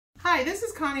Hi, this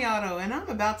is Connie Otto, and I'm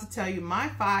about to tell you my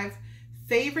 5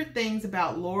 favorite things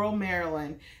about Laurel,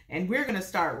 Maryland, and we're going to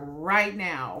start right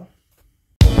now.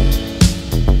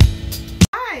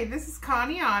 Hi, this is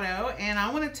Connie Otto, and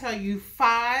I want to tell you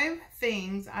 5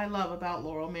 things I love about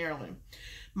Laurel, Maryland.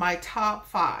 My top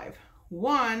 5.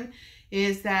 One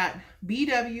is that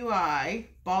BWI,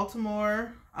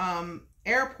 Baltimore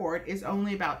Airport, is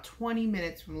only about 20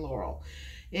 minutes from Laurel.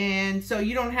 And so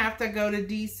you don't have to go to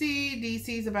DC.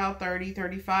 DC is about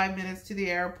 35 minutes to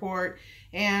the airport.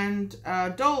 And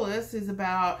Dulles is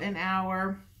about an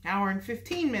hour and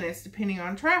 15 minutes, depending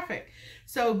on traffic.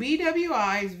 So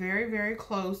BWI is very, very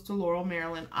close to Laurel,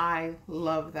 Maryland. I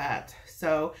love that.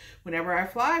 So whenever I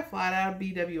fly out of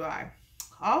BWI.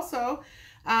 Also,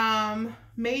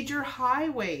 major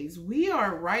highways. We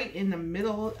are right in the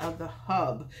middle of the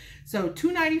hub. So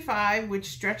 295, which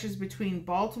stretches between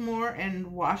Baltimore and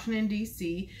Washington,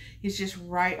 D.C., is just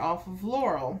right off of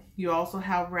Laurel. You also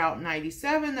have Route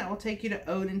 97 that will take you to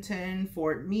Odenton,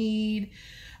 Fort Meade.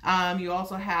 You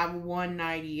also have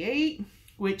 198,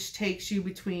 which takes you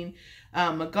between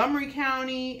Montgomery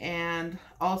County and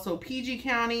also PG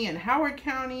County and Howard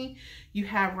County. You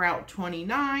have Route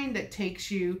 29 that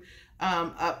takes you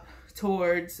up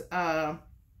towards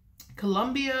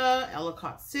Columbia,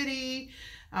 Ellicott City.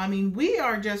 I mean, we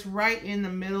are just right in the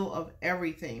middle of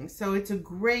everything. So it's a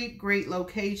great, great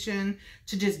location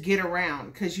to just get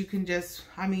around, because you can just,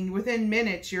 I mean, within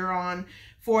minutes you're on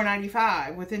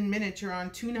 495. Within minutes you're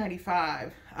on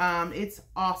 295. It's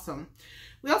awesome.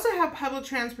 We also have public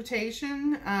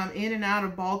transportation in and out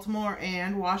of Baltimore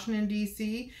and Washington,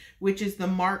 D.C., which is the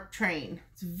MARC train.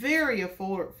 It's very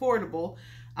affordable.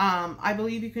 I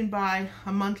believe you can buy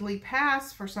a monthly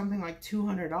pass for something like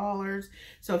 $200.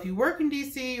 So if you work in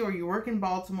DC or you work in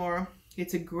Baltimore,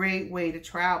 it's a great way to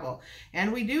travel.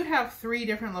 And we do have 3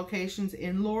 different locations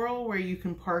in Laurel where you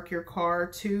can park your car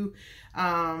to,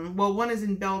 well, one is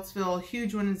in Beltsville, a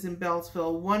huge one is in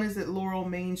Beltsville, one is at Laurel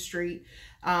Main Street.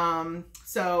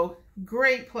 So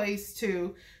great place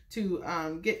to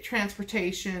get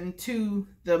transportation to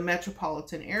the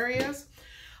metropolitan areas.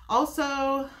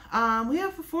 Also, we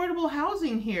have affordable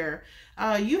housing here.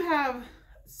 You have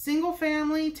single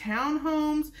family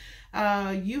townhomes.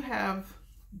 You have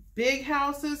big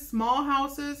houses, small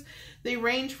houses. They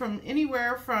range from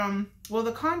anywhere from, well,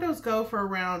 the condos go for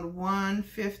around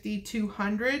 $150,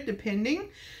 $200 depending.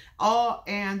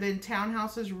 And then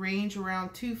townhouses range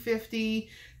around $250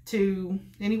 to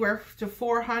anywhere to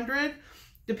 $400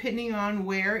 depending on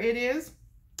where it is.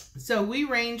 So we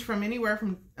range from anywhere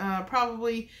from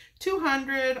probably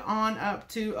 200 on up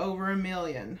to over $1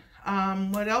 million.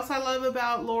 What else I love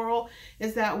about Laurel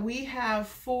is that we have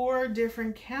 4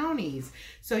 different counties.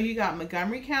 So you got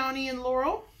Montgomery County in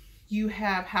Laurel, you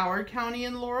have Howard County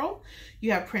in Laurel,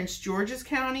 you have Prince George's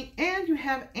County, and you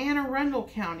have Anne Arundel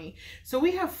County. So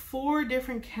we have 4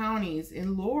 different counties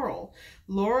in Laurel.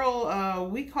 Laurel,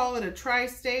 we call it a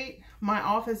tri-state. My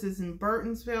office is in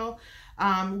Burtonsville,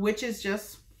 which is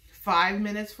just 5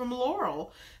 minutes from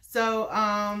Laurel. So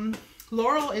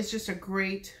Laurel is just a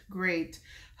great, great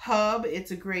hub. It's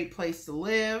a great place to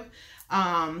live.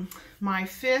 My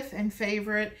 5th and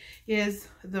favorite is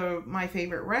my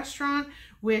favorite restaurant,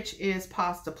 which is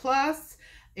Pasta Plus.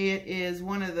 It is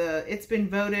it's been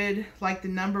voted like the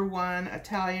 #1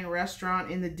 Italian restaurant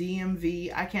in the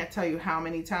DMV. I can't tell you how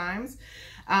many times.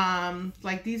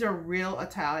 Like, these are real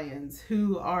Italians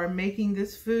who are making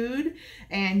this food,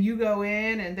 and you go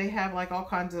in and they have like all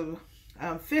kinds of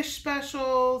fish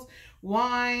specials,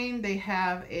 wine. They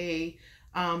have a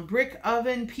brick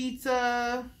oven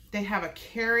pizza. They have a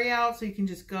carry out, so you can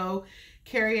just go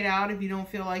carry it out if you don't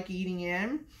feel like eating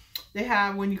in. They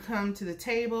have, when you come to the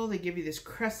table, they give you this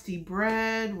crusty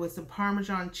bread with some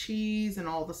Parmesan cheese and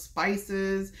all the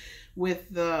spices with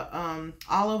the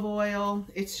olive oil.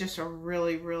 It's just a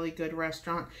really, really good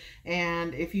restaurant.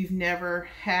 And if you've never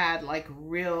had like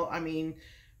real, I mean,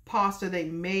 pasta they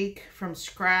make from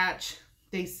scratch,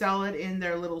 they sell it in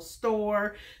their little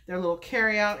store, their little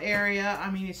carry-out area.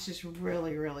 I mean, it's just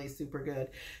really, really super good.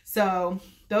 So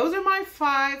those are my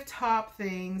 5 top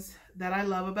things that I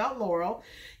love about Laurel.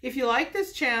 If you like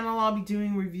this channel, I'll be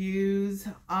doing reviews.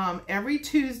 Every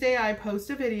Tuesday I post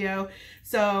a video.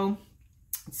 So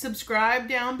subscribe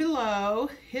down below,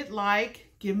 hit like,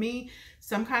 give me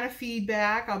some kind of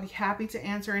feedback. I'll be happy to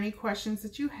answer any questions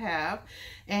that you have.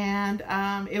 And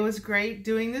it was great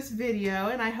doing this video,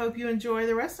 and I hope you enjoy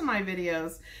the rest of my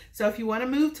videos. So if you want to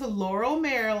move to Laurel,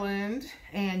 Maryland,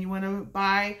 and you want to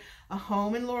buy a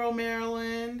home in Laurel,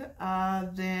 Maryland,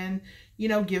 then, you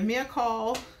know, give me a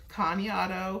call. Connie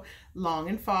Otto, Long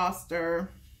and Foster.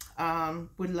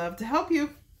 Would love to help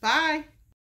you. Bye.